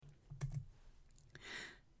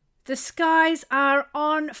The skies are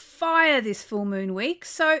on fire this full moon week.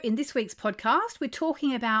 So in this week's podcast, we're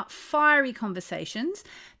talking about fiery conversations,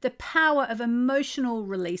 the power of emotional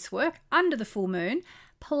release work under the full moon.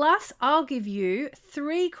 Plus, I'll give you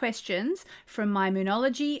 3 questions from my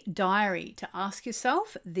Moonology diary to ask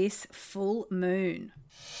yourself this full moon.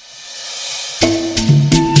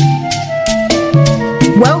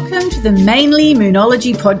 Welcome to the Mainly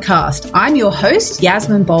Moonology podcast. I'm your host,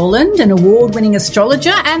 Yasmin Boland, an award-winning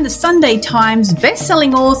astrologer and the Sunday Times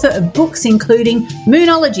best-selling author of books including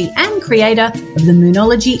Moonology and creator of the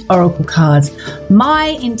Moonology Oracle cards. My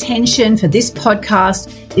intention for this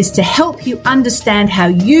podcast is to help you understand how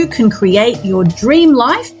you can create your dream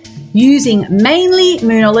life using mainly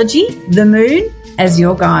Moonology, the moon, as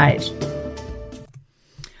your guide.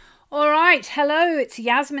 All right, hello, it's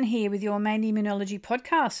Yasmin here with your Mainly Moonology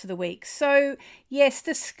podcast for the week. So yes,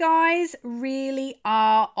 the skies really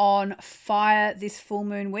are on fire this full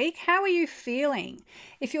moon week. How are you feeling?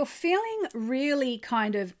 If you're feeling really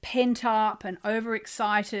kind of pent up and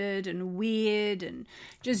overexcited and weird and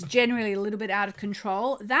just generally a little bit out of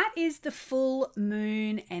control, that is the full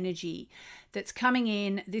moon energy that's coming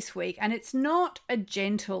in this week. And it's not a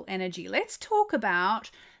gentle energy. Let's talk about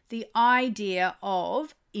the idea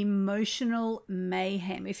of emotional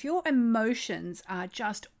mayhem. If your emotions are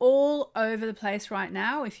just all over the place right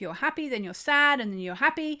now, if you're happy, then you're sad, and then you're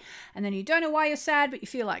happy, and then you don't know why you're sad, but you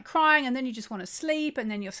feel like crying, and then you just want to sleep, and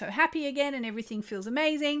then you're so happy again, and everything feels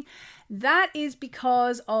amazing, that is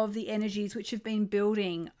because of the energies which have been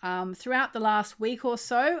building throughout the last week or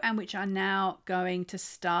so, and which are now going to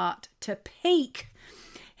start to peak.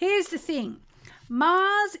 Here's the thing.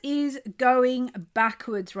 Mars is going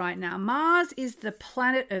backwards right now. Mars is the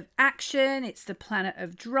planet of action. It's the planet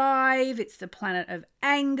of drive. It's the planet of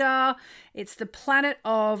anger. It's the planet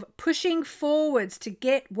of pushing forwards to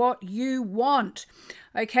get what you want.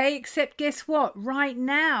 Okay, except guess what? Right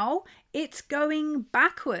now, it's going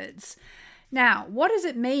backwards. Now, what does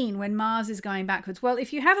it mean when Mars is going backwards? Well,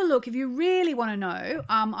 if you have a look, if you really want to know,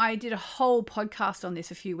 I did a whole podcast on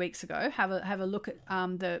this a few weeks ago. Have a look at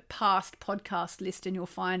the past podcast list and you'll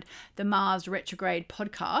find the Mars retrograde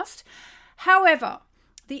podcast. However,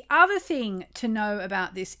 the other thing to know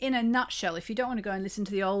about this in a nutshell, if you don't want to go and listen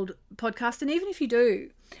to the old podcast, and even if you do,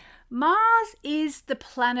 Mars is the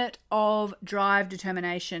planet of drive,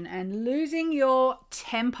 determination, and losing your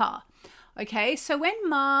temper. Okay, so when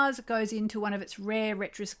Mars goes into one of its rare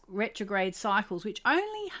retrograde cycles, which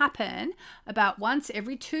only happen about once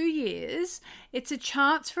every 2 years, it's a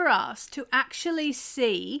chance for us to actually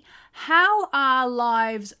see how our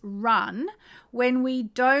lives run when we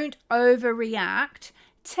don't overreact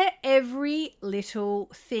to every little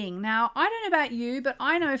thing. Now, I don't know about you, but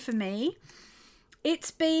I know for me,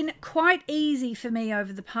 it's been quite easy for me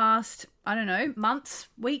over the past, months,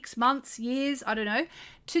 weeks, months, years,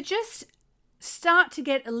 to just start to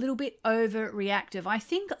get a little bit overreactive. I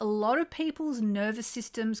think a lot of people's nervous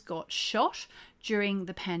systems got shot during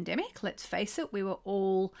the pandemic. Let's face it, we were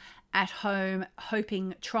all at home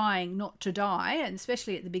trying not to die, and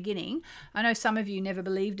especially at the beginning. I know some of you never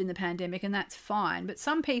believed in the pandemic, and that's fine, but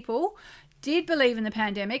some people did believe in the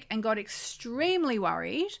pandemic and got extremely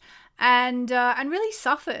worried and really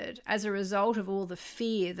suffered as a result of all the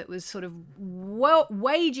fear that was sort of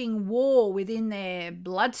waging war within their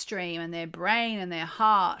bloodstream and their brain and their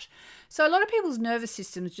heart. So a lot of people's nervous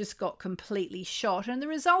systems just got completely shot. And the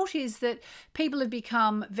result is that people have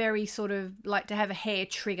become very sort of like to have a hair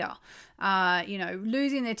trigger,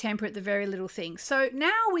 losing their temper at the very little thing. So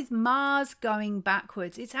now with Mars going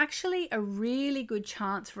backwards, it's actually a really good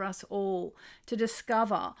chance for us all to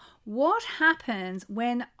discover what happens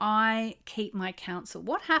when I keep my counsel.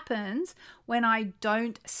 What happens when I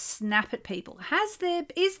don't snap at people?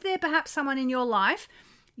 Is there perhaps someone in your life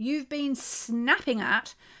you've been snapping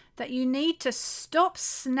at that you need to stop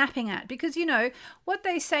snapping at? Because, what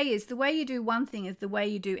they say is the way you do one thing is the way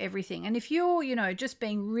you do everything. And if you're, just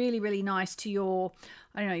being really, really nice to your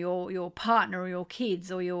partner or your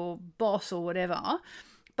kids or your boss or whatever,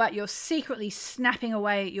 but you're secretly snapping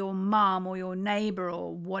away at your mum or your neighbor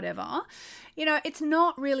or whatever, it's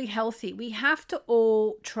not really healthy. We have to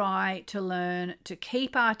all try to learn to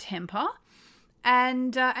keep our temper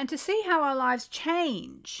and to see how our lives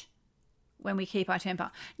change when we keep our temper.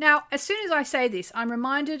 Now, as soon as I say this, I'm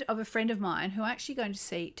reminded of a friend of mine who I'm actually going to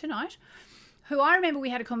see tonight, who I remember we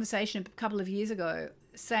had a conversation a couple of years ago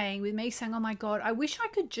saying, oh my God, I wish I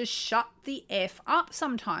could just shut the F up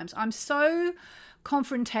sometimes. I'm so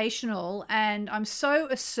confrontational and I'm so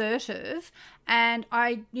assertive and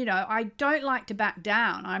I don't like to back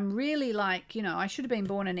down. I'm really like, I should have been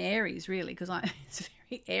born in Aries really, because it's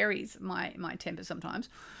very Aries, my temper sometimes.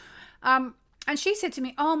 And she said to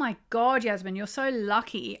me, "Oh my God, Yasmin, you're so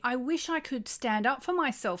lucky. I wish I could stand up for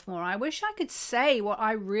myself more. I wish I could say what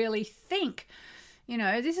I really think." You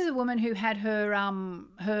know, this is a woman who had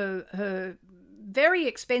her very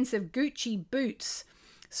expensive Gucci boots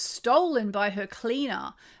stolen by her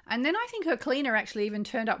cleaner. And then I think her cleaner actually even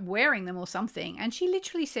turned up wearing them or something. And she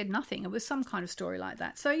literally said nothing. It was some kind of story like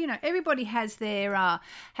that. So, you know, everybody has their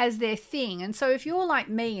thing. And so if you're like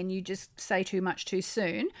me and you just say too much too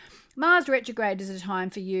soon, Mars retrograde is a time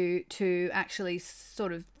for you to actually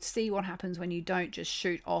sort of see what happens when you don't just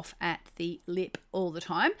shoot off at the lip all the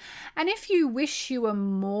time. And if you wish you were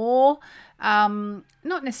more,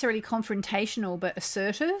 not necessarily confrontational, but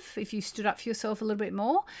assertive, if you stood up for yourself a little bit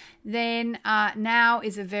more, then now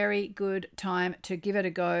is a very good time to give it a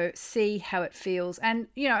go, see how it feels. And,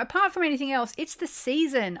 you know, apart from anything else, it's the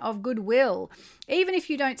season of goodwill. Even if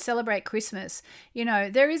you don't celebrate Christmas, you know,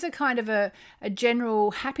 there is a kind of a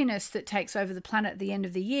general happiness that takes over the planet at the end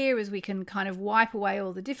of the year as we can kind of wipe away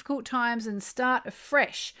all the difficult times and start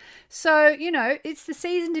afresh. So, you know, it's the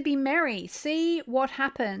season to be merry. See what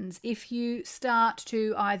happens if you start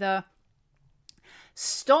to either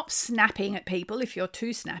stop snapping at people if you're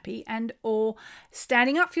too snappy, and or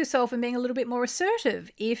standing up for yourself and being a little bit more assertive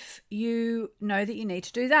if you know that you need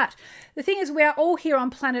to do that. The thing is, we are all here on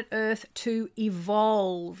planet Earth to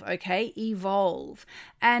evolve, okay? Evolve.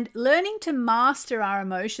 And learning to master our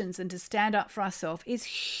emotions and to stand up for ourselves is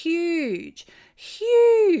huge,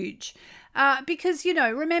 huge. Because, you know,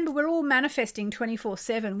 remember, we're all manifesting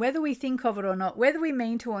 24/7, whether we think of it or not, whether we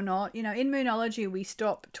mean to or not. You know, in Moonology, we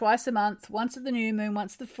stop twice a month, once at the new moon,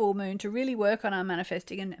 once the full moon, to really work on our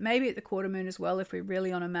manifesting, and maybe at the quarter moon as well if we're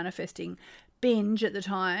really on a manifesting binge at the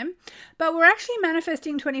time. But we're actually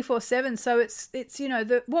manifesting 24/7. So it's you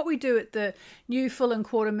know, what we do at the new, full and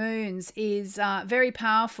quarter moons is very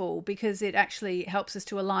powerful, because it actually helps us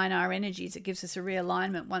to align our energies. It gives us a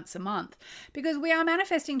realignment once a month, because we are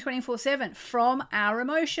manifesting 24/7 from our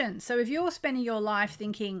emotions. So if you're spending your life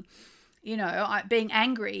thinking, you know, being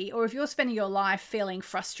angry, or if you're spending your life feeling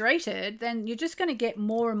frustrated, then you're just going to get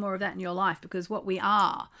more and more of that in your life, because what we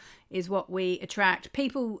are is what we attract.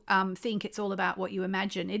 People think it's all about what you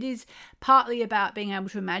imagine. It is partly about being able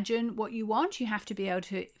to imagine what you want. You have to be able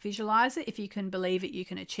to visualize it. If you can believe it, you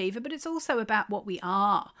can achieve it. But it's also about what we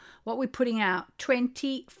are, what we're putting out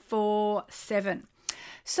 24/7.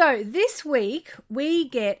 So this week we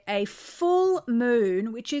get a full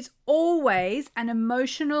moon, which is always an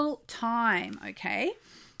emotional time, okay?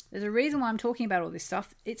 There's a reason why I'm talking about all this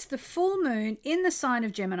stuff. It's the full moon in the sign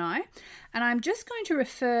of Gemini, and I'm just going to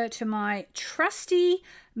refer to my trusty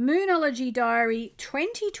Moonology Diary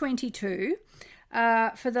 2022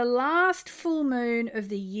 for the last full moon of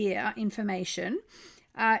the year information.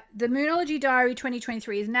 The Moonology Diary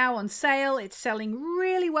 2023 is now on sale. It's selling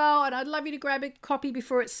really well, and I'd love you to grab a copy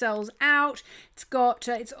before it sells out. It's got,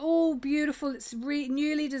 it's all beautiful. It's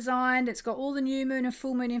newly designed. It's got all the new moon and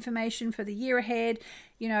full moon information for the year ahead,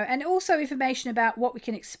 you know, and also information about what we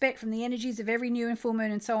can expect from the energies of every new and full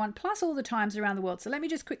moon and so on, plus all the times around the world. So let me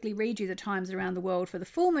just quickly read you the times around the world for the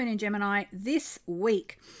full moon in Gemini this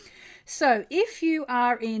week. So if you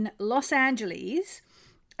are in Los Angeles,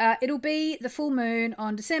 it'll be the full moon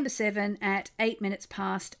on December 7 at 8 minutes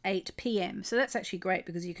past 8 p.m. So that's actually great,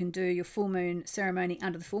 because you can do your full moon ceremony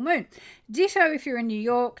under the full moon. Ditto if you're in New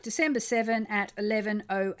York, December 7 at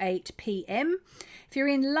 11:08 p.m. If you're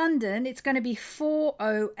in London, it's going to be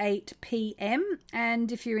 4:08 p.m.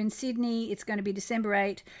 And if you're in Sydney, it's going to be December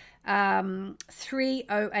 8,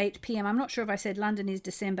 3:08 p.m. I'm not sure if I said London is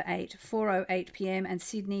December 8, 4:08 p.m. and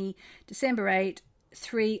Sydney, December 8,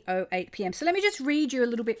 3:08 p.m. So let me just read you a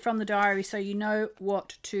little bit from the diary so you know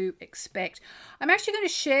what to expect. I'm actually going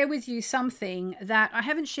to share with you something that I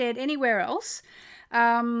haven't shared anywhere else.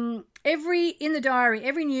 In the diary,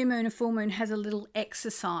 every new moon and full moon has a little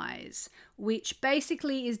exercise, which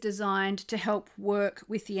basically is designed to help work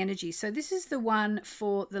with the energy. So this is the one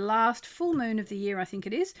for the last full moon of the year, I think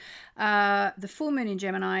it is, the full moon in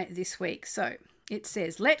Gemini this week. So it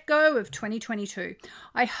says, let go of 2022.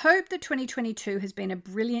 I hope that 2022 has been a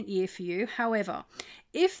brilliant year for you. However,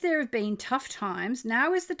 if there have been tough times,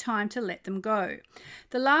 now is the time to let them go.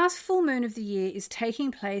 The last full moon of the year is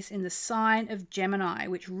taking place in the sign of Gemini,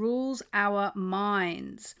 which rules our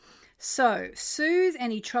minds. So, soothe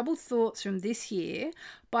any troubled thoughts from this year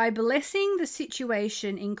by blessing the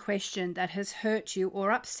situation in question that has hurt you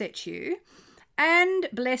or upset you, and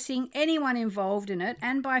blessing anyone involved in it,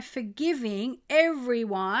 and by forgiving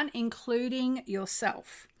everyone, including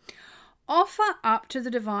yourself. Offer up to the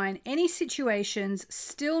divine any situations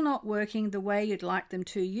still not working the way you'd like them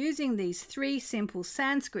to, using these 3 simple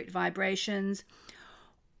Sanskrit vibrations.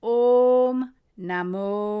 Om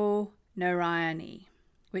Namo Narayani,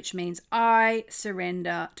 which means I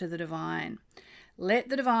surrender to the divine. Let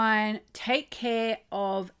the divine take care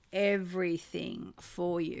of everything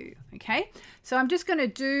for you. Okay, so I'm just going to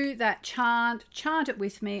do that chant it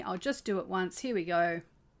with me. I'll just do it once. Here we go.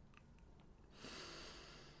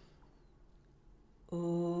 Om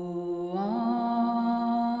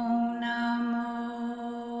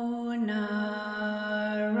Namo Narayani.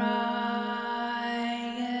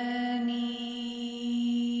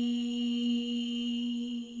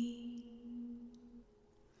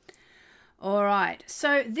 All right,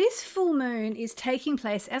 so this full moon is taking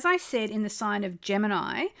place, as I said, in the sign of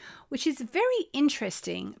Gemini, which is very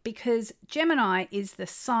interesting because Gemini is the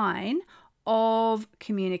sign of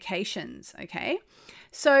communications, okay?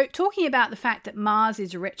 So talking about the fact that Mars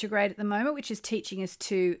is retrograde at the moment, which is teaching us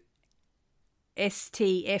to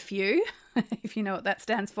STFU, if you know what that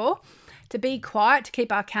stands for, to be quiet, to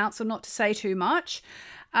keep our counsel, not to say too much.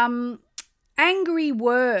 Angry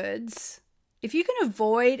words, if you can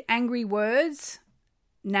avoid angry words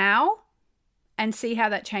now and see how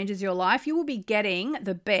that changes your life, you will be getting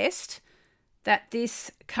the best that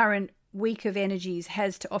this current week of energies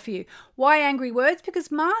has to offer you. Why angry words?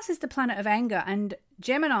 Because Mars is the planet of anger, and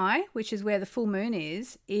Gemini, which is where the full moon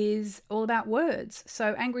is all about words.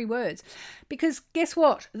 So angry words. Because guess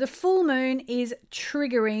what? The full moon is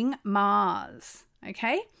triggering Mars.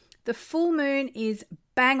 Okay? The full moon is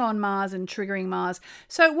bang on Mars and triggering Mars.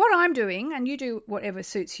 So what I'm doing, and you do whatever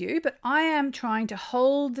suits you, but I am trying to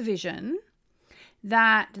hold the vision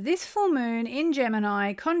that this full moon in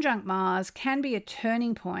Gemini conjunct Mars can be a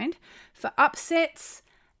turning point for upsets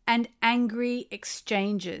and angry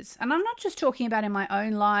exchanges. And I'm not just talking about in my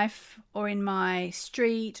own life or in my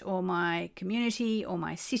street or my community or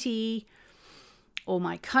my city or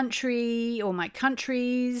my country or my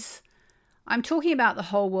countries. I'm talking about the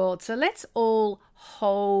whole world. So let's all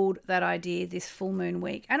hold that idea this full moon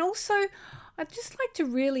week. And also, I'd just like to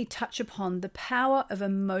really touch upon the power of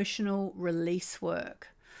emotional release work.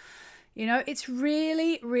 You know, it's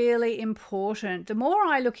really, really important. The more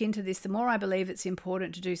I look into this, the more I believe it's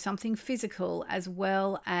important to do something physical as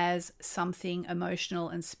well as something emotional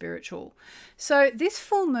and spiritual. So this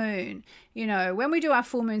full moon, you know, when we do our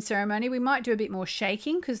full moon ceremony, we might do a bit more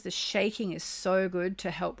shaking because the shaking is so good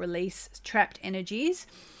to help release trapped energies.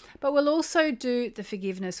 But we'll also do the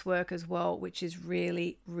forgiveness work as well, which is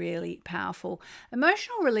really, really powerful.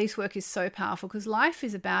 Emotional release work is so powerful because life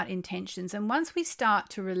is about intentions. And once we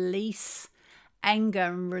start to release anger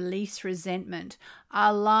and release resentment,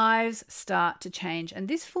 our lives start to change. And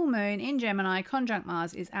this full moon in Gemini conjunct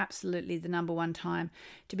Mars is absolutely the number one time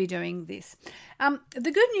to be doing this.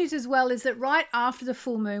 The good news as well is that right after the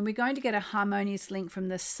full moon, we're going to get a harmonious link from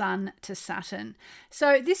the Sun to Saturn.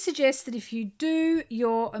 So this suggests that if you do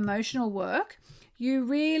your emotional work, you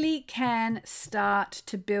really can start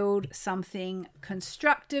to build something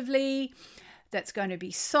constructively that's going to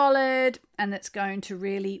be solid and that's going to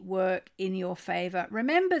really work in your favor.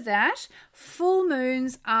 Remember that full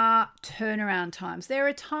moons are turnaround times. They're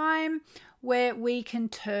a time where we can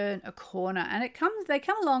turn a corner, and they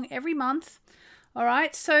come along every month. All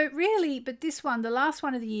right. So really, but this one, the last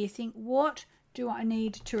one of the year, think, what do I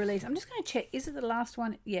need to release? I'm just going to check. Is it the last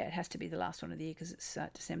one? Yeah, it has to be the last one of the year because it's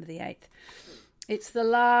December the 8th. It's the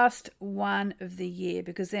last one of the year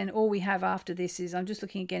because then all we have after this is, I'm just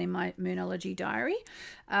looking again in my Moonology diary,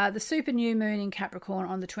 the super new moon in Capricorn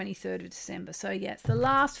on the 23rd of December. So yeah, it's the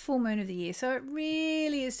last full moon of the year. So it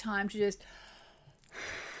really is time to just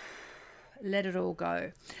let it all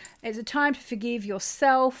go. It's a time to forgive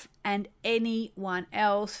yourself and anyone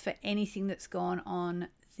else for anything that's gone on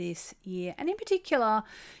this year. And in particular,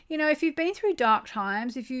 you know, if you've been through dark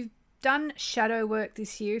times, if you've done shadow work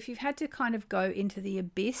this year, if you've had to kind of go into the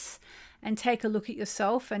abyss and take a look at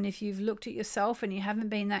yourself, and if you've looked at yourself and you haven't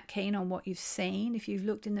been that keen on what you've seen, if you've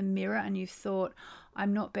looked in the mirror and you've thought,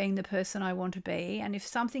 I'm not being the person I want to be, and if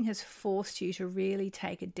something has forced you to really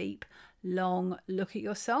take a deep, long look at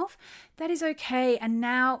yourself, that is okay. And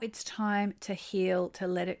now it's time to heal, to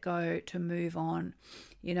let it go, to move on.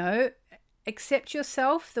 You know, accept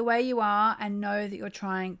yourself the way you are and know that you're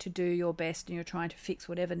trying to do your best and you're trying to fix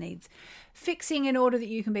whatever needs fixing in order that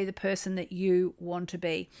you can be the person that you want to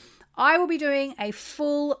be. I will be doing a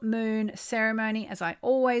full moon ceremony, as I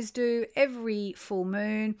always do every full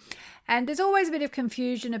moon. And there's always a bit of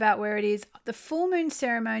confusion about where it is. The full moon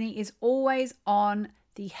ceremony is always on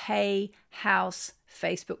the Hay House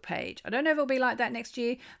Facebook page. I don't know if it'll be like that next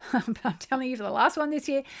year, but I'm telling you for the last one this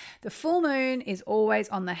year, the full moon is always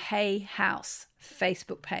on the Hay House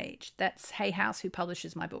Facebook page. That's Hay House, who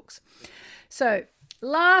publishes my books. So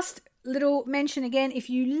last little mention again, if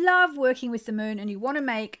you love working with the moon and you want to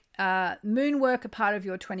make moon work a part of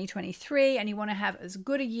your 2023 and you want to have as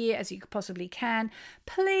good a year as you possibly can,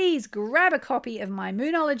 please grab a copy of my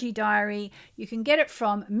Moonology Diary. You can get it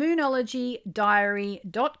from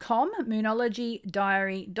moonologydiary.com,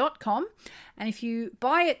 moonologydiary.com. And if you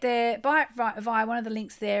buy it there, buy it via one of the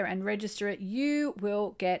links there and register it, you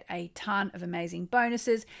will get a ton of amazing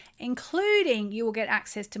bonuses, including you will get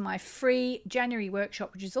access to my free January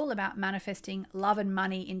workshop, which is all about manifesting love and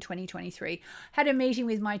money in 2023. Had a meeting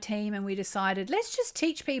with my team and we decided, let's just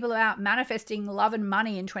teach people about manifesting love and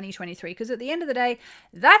money in 2023, because at the end of the day,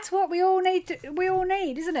 that's what we all need,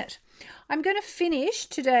 isn't it? I'm going to finish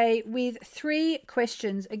today with 3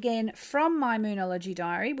 questions, again, from my Moonology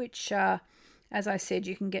Diary, which as I said,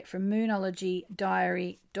 you can get from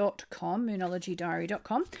moonologydiary.com,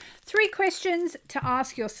 moonologydiary.com. 3 questions to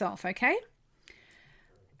ask yourself, okay?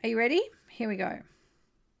 Are you ready? Here we go.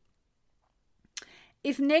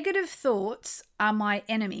 If negative thoughts are my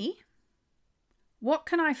enemy, what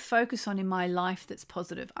can I focus on in my life that's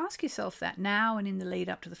positive? Ask yourself that now and in the lead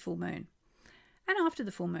up to the full moon and after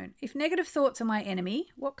the full moon. If negative thoughts are my enemy,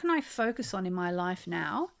 what can I focus on in my life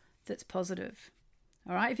now that's positive?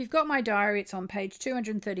 All right, if you've got my diary, it's on page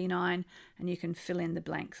 239 and you can fill in the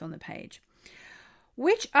blanks on the page.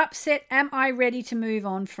 Which upset am I ready to move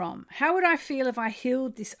on from? How would I feel if I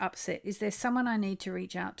healed this upset? Is there someone I need to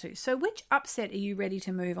reach out to? So which upset are you ready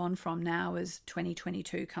to move on from now as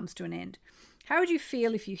 2022 comes to an end? How would you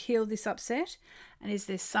feel if you healed this upset? And is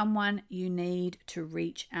there someone you need to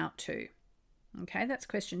reach out to? Okay, that's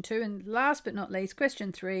question 2. And last but not least,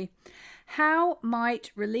 question 3. How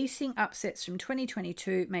might releasing upsets from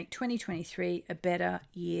 2022 make 2023 a better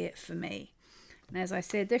year for me? And as I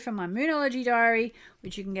said, they're from my Moonology Diary,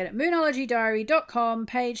 which you can get at moonologydiary.com,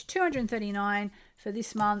 page 239 for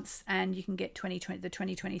this month, and you can get the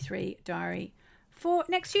 2023 diary for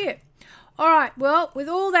next year. All right, well, with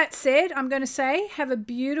all that said, I'm going to say have a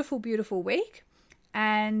beautiful, beautiful week,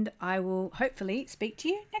 and I will hopefully speak to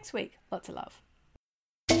you next week. Lots of love.